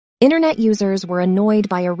Internet users were annoyed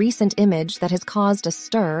by a recent image that has caused a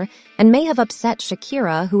stir and may have upset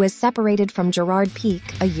Shakira, who has separated from Gerard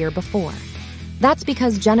Pique a year before. That's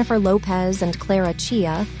because Jennifer Lopez and Clara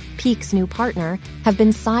Chia, Pique's new partner, have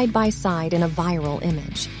been side by side in a viral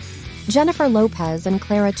image. Jennifer Lopez and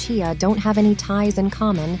Clara Chia don't have any ties in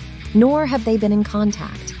common, nor have they been in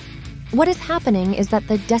contact. What is happening is that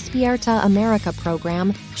the Despierta America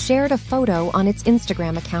program shared a photo on its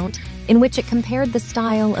Instagram account in which it compared the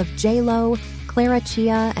style of J.Lo, Clara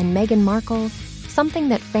Chia, and Meghan Markle, something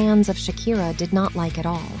that fans of Shakira did not like at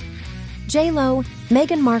all. J.Lo,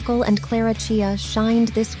 Meghan Markle, and Clara Chia shined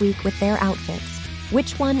this week with their outfits.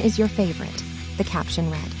 Which one is your favorite? The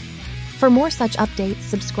caption read. For more such updates,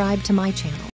 subscribe to my channel.